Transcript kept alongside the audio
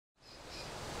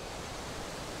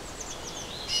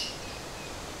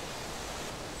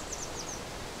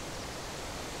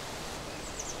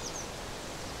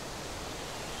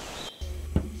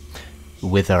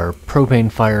with our propane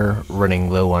fire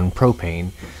running low on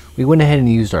propane, we went ahead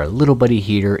and used our little buddy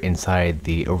heater inside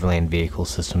the Overland Vehicle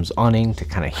System's awning to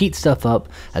kind of heat stuff up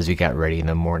as we got ready in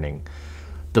the morning.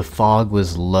 The fog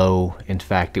was low, in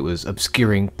fact it was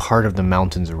obscuring part of the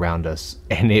mountains around us,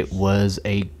 and it was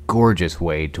a gorgeous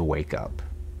way to wake up.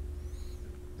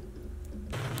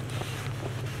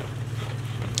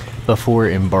 Before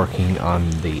embarking on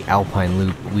the Alpine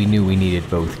Loop, we knew we needed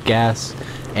both gas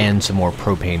and some more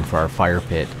propane for our fire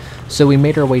pit, so we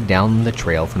made our way down the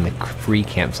trail from the free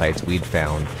campsites we'd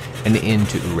found and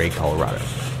into Ouray, Colorado.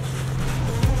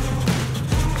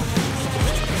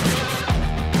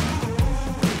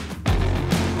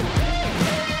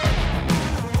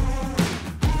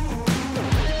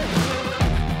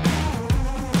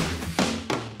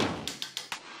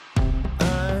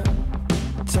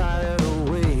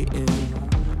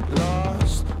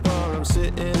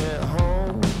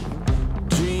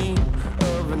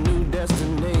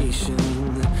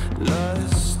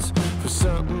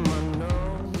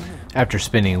 After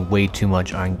spending way too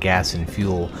much on gas and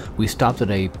fuel, we stopped at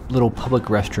a little public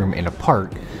restroom in a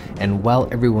park, and while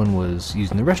everyone was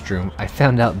using the restroom, I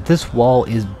found out this wall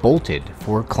is bolted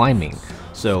for climbing,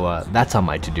 so that's on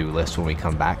my to-do list when we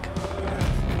come back.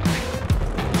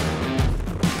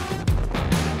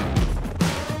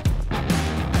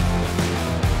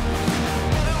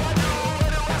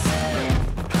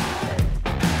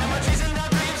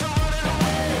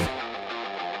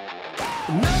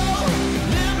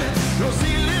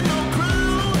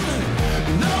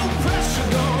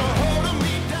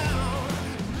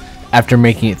 After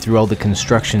making it through all the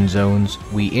construction zones,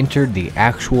 we entered the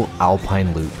actual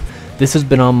Alpine Loop. This has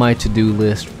been on my to-do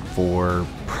list for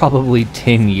probably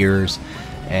 10 years,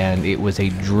 and it was a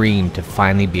dream to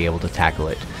finally be able to tackle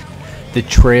it. The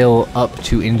trail up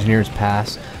to Engineers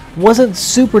Pass wasn't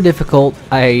super difficult.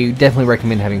 I definitely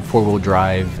recommend having four-wheel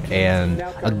drive and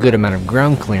a good amount of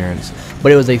ground clearance,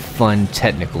 but it was a fun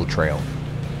technical trail.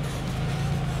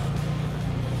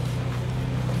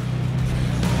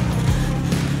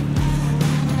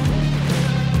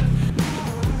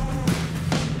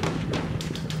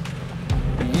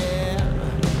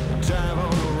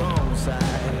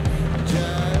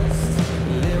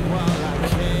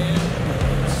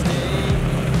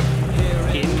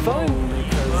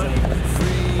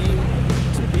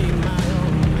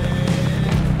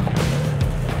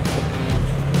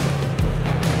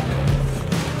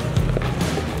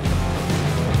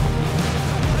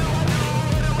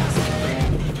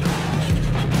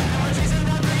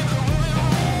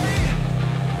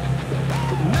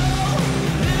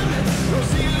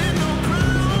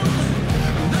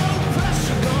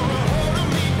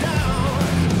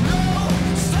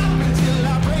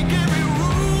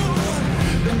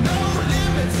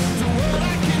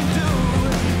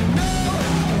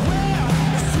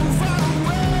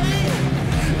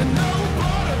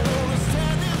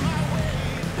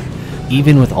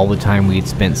 Even with all the time we had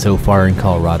spent so far in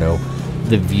Colorado,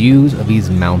 the views of these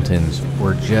mountains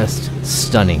were just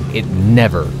stunning. It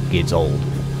never gets old.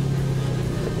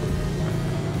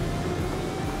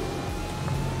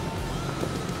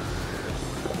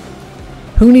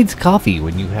 Who needs coffee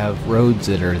when you have roads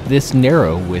that are this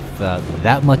narrow with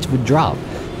that much of a drop?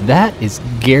 That is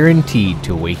guaranteed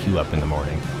to wake you up in the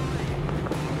morning.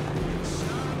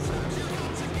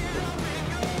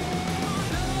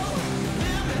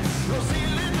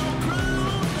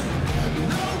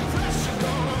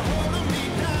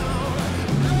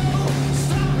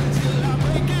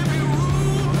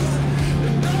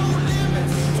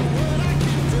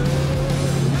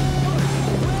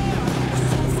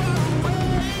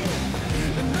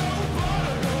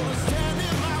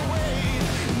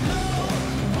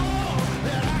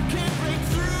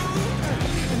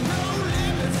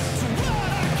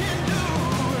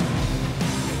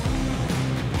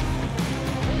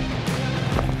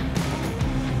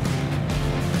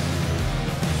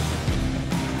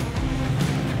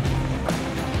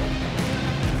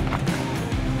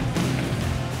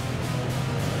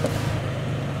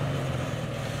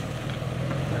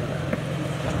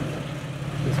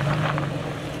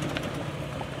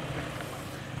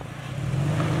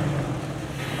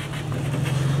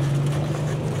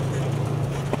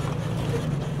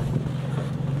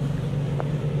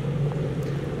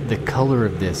 The color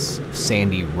of this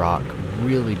sandy rock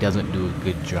really doesn't do a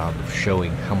good job of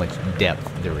showing how much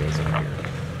depth there is in here.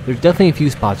 There's definitely a few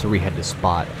spots where we had to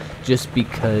spot just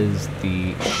because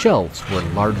the shelves were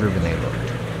larger than they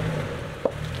looked.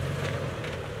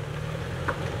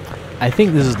 I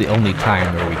think this is the only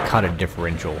time where we caught a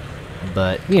differential,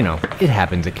 but you know, it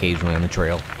happens occasionally on the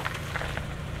trail.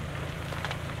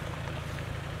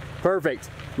 Perfect.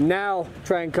 Now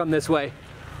try and come this way.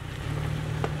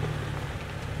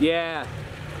 Yeah.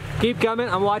 Keep coming,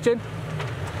 I'm watching.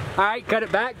 All right, cut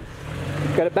it back.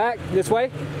 Cut it back, this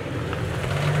way.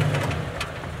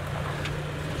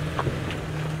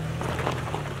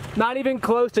 Not even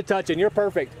close to touching, you're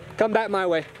perfect. Come back my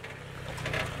way.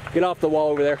 Get off the wall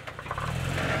over there.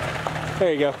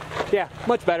 There you go. Yeah,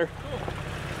 much better. Cool.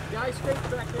 Guys, straight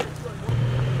back there.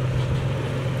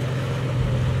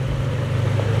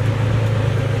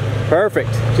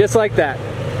 Perfect, just like that.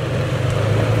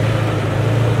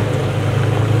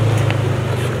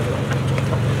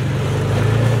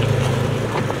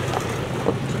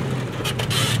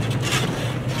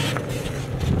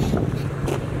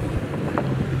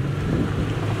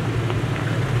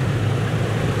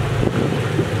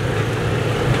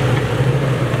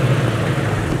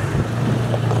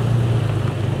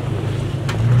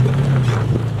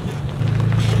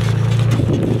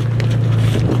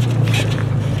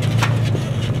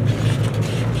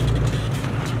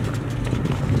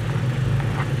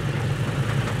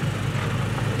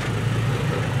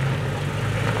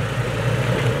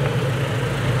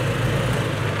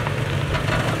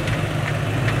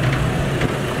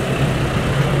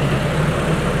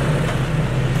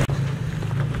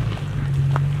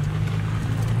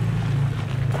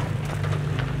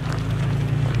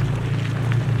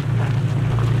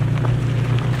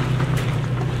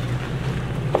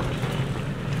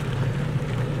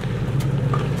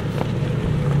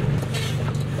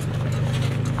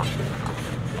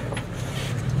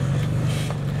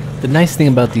 The nice thing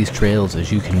about these trails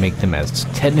is you can make them as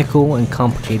technical and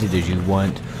complicated as you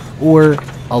want, or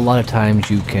a lot of times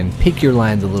you can pick your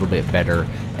lines a little bit better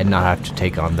and not have to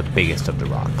take on the biggest of the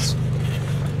rocks.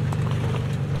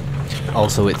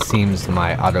 Also, it seems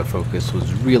my autofocus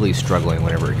was really struggling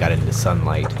whenever it got into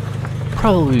sunlight,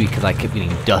 probably because I kept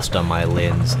getting dust on my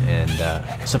lens, and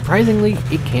surprisingly,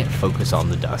 it can't focus on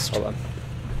the dust. Hold on.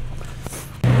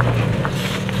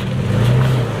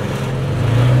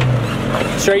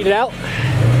 Straighten it out.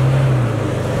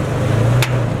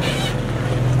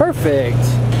 Perfect.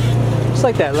 Just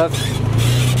like that, love.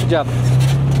 Good job.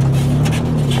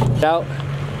 Out.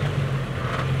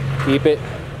 Keep it.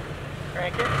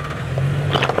 Crank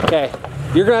it. Okay.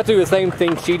 You're gonna have to do the same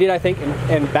thing she did, I think,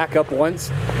 and back up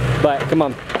once. But come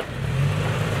on.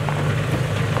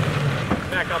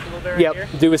 Back up a little bit right Yep. here.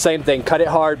 Do the same thing. Cut it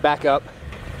hard. Back up.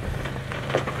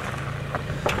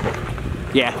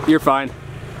 Yeah, you're fine.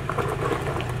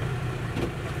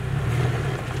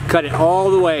 Cut it all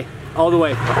the way, all the way.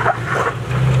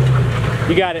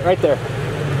 You got it right there.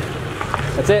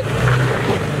 That's it.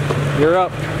 You're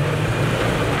up.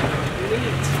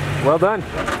 Well done.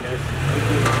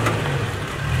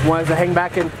 Want us to hang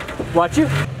back and watch you?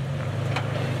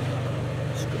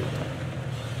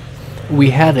 We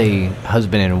had a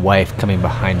husband and wife coming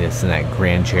behind us in that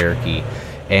Grand Cherokee,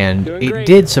 and Doing it great.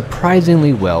 did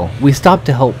surprisingly well. We stopped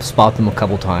to help spot them a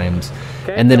couple times,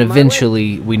 Okay, and then come my way.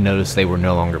 eventually we noticed they were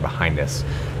no longer behind us.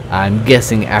 I'm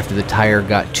guessing after the tire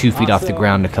got 2 feet off the Awesome.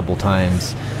 ground a couple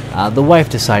times, the wife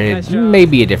decided Nice job.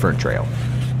 maybe a different trail.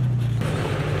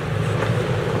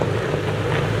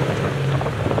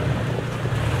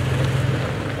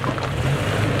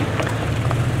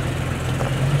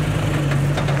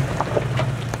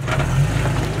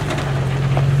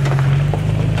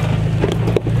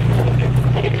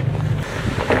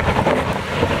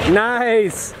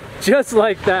 Nice, just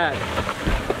like that.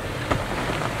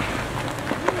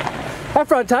 That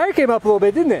front tire came up a little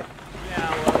bit, didn't it? Yeah,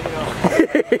 well, you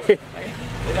know, it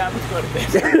happens quite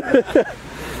a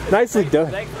bit. Nicely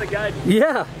done. Thanks for the guide.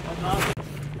 Yeah.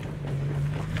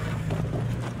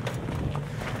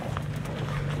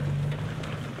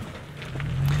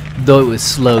 Though it was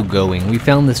slow going, we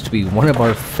found this to be one of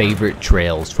our favorite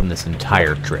trails from this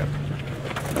entire trip.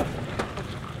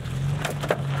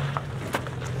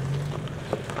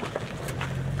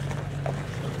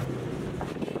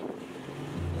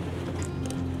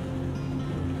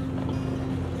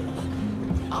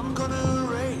 I'm gonna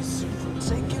erase you from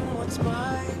taking what's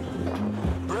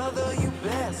mine. Brother, you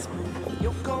best move.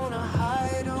 You're gonna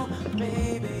hide, or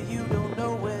maybe you don't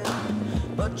know when,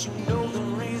 but you know the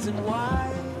reason why.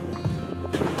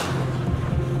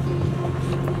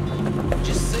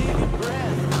 Just save your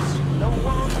breath, 'cause you know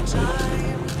all the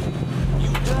time. You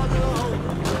dug a hole,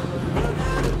 learn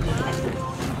how to climb,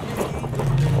 oh,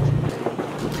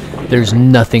 you There's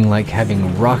nothing like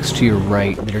having rocks to your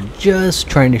right that are just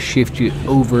trying to shift you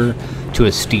over to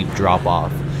a steep drop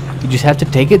off. You just have to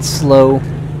take it slow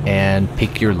and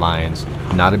pick your lines.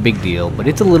 Not a big deal, but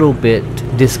it's a little bit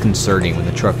disconcerting when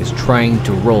the truck is trying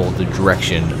to roll the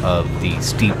direction of the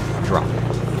steep drop.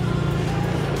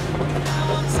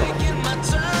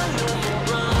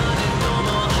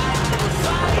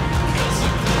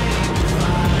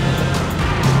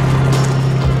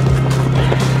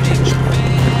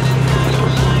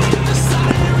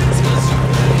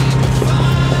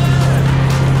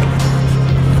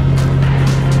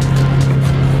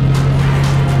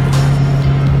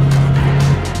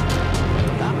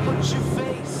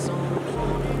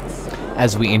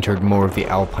 As we entered more of the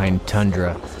alpine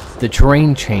tundra, the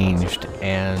terrain changed,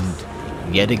 and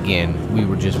yet again, we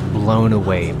were just blown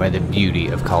away by the beauty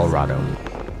of Colorado.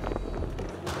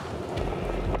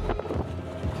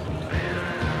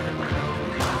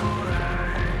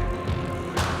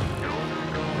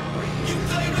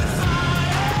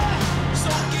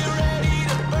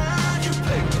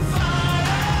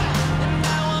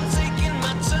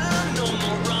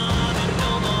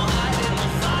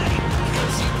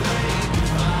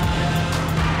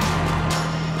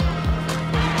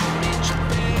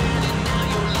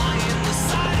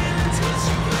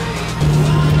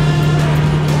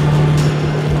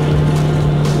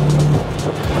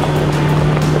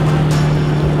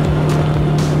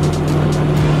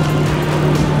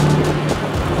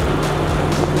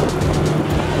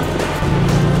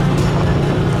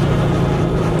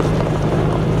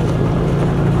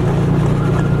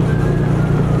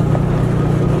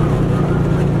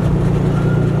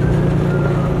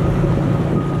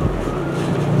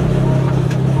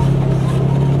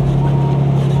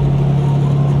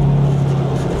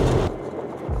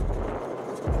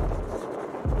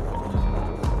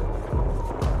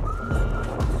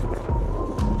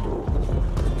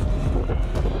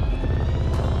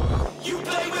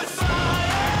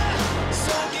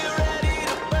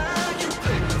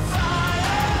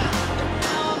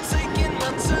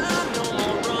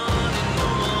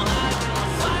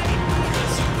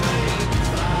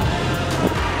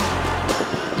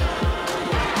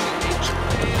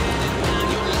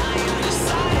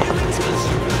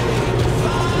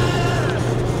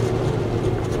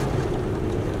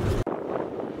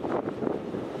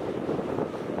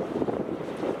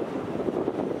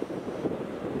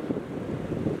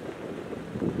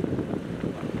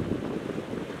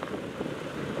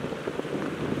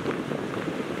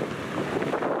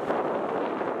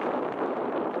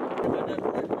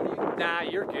 Nah,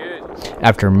 you're good.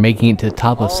 After making it to the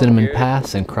top of Cinnamon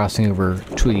Pass and crossing over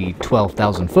to the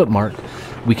 12,000 foot mark,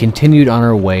 we continued on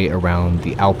our way around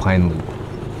the Alpine Loop.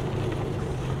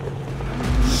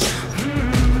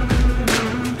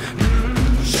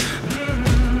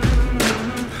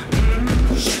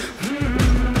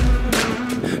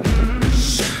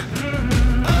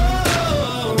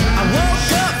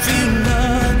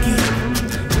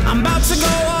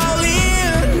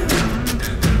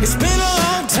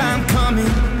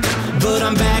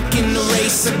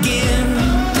 Again,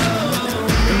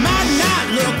 it might not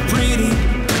look pretty,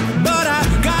 but I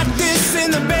got this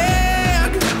in the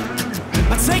bag.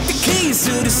 I take the keys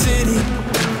to the city,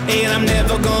 and I'm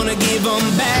never gonna give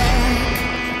them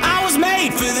back. I was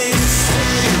made for this.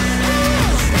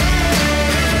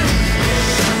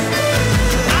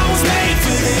 I was made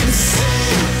for this.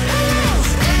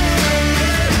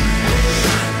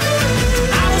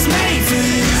 I was made for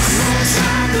this.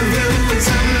 Outside the view is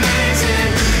amazing.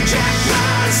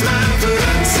 It's not for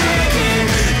I'm taking.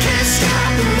 Can't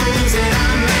stop the moves that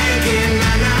I'm making.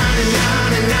 Nah, nah, nah,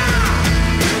 nah, nah.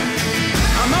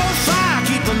 I'm on fire,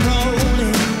 keep them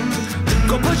rolling.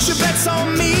 Go put your bets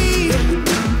on me.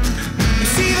 You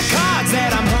see the cards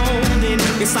that I'm holding.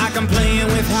 It's like I'm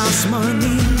playing with house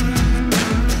money.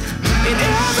 And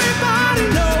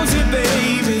everybody knows it,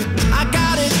 baby. I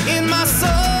got it in my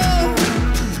soul.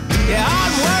 Yeah,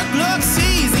 hard work looks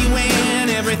easy when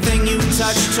everything you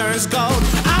touch turns gold.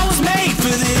 I was made for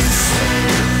this.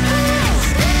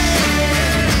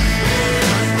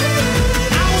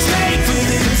 I was made for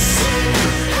this.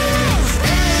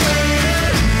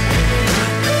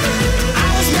 I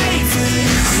was made for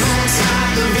this. I'm on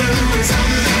top of you, it's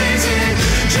amazing.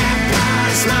 Jackpot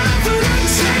is not what I'm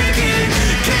taking.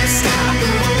 Can't stop the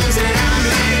moves that I'm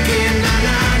making. Nah,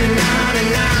 nah, nah,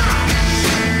 nah, nah.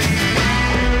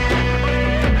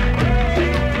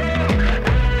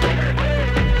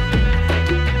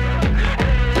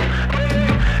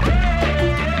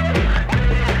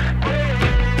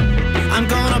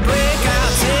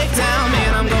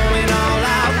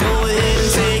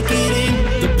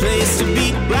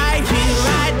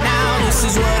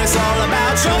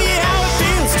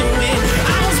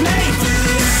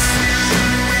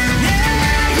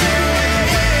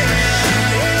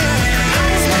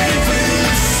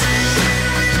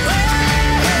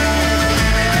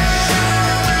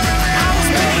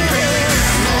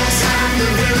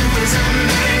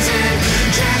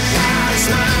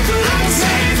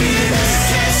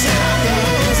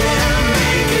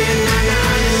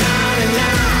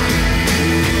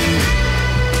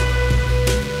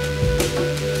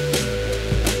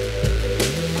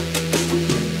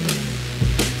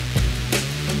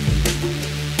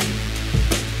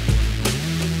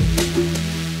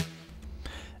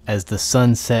 as the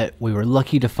sun set, we were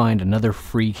lucky to find another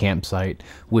free campsite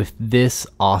with this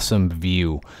awesome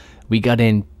view. We got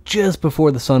in just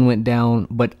before the sun went down,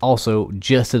 but also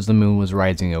just as the moon was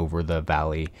rising over the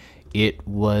valley. It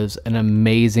was an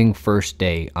amazing first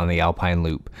day on the Alpine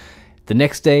Loop. The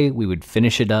next day, we would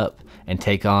finish it up and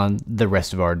take on the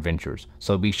rest of our adventures.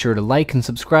 So be sure to like and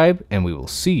subscribe, and we will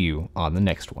see you on the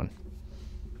next one.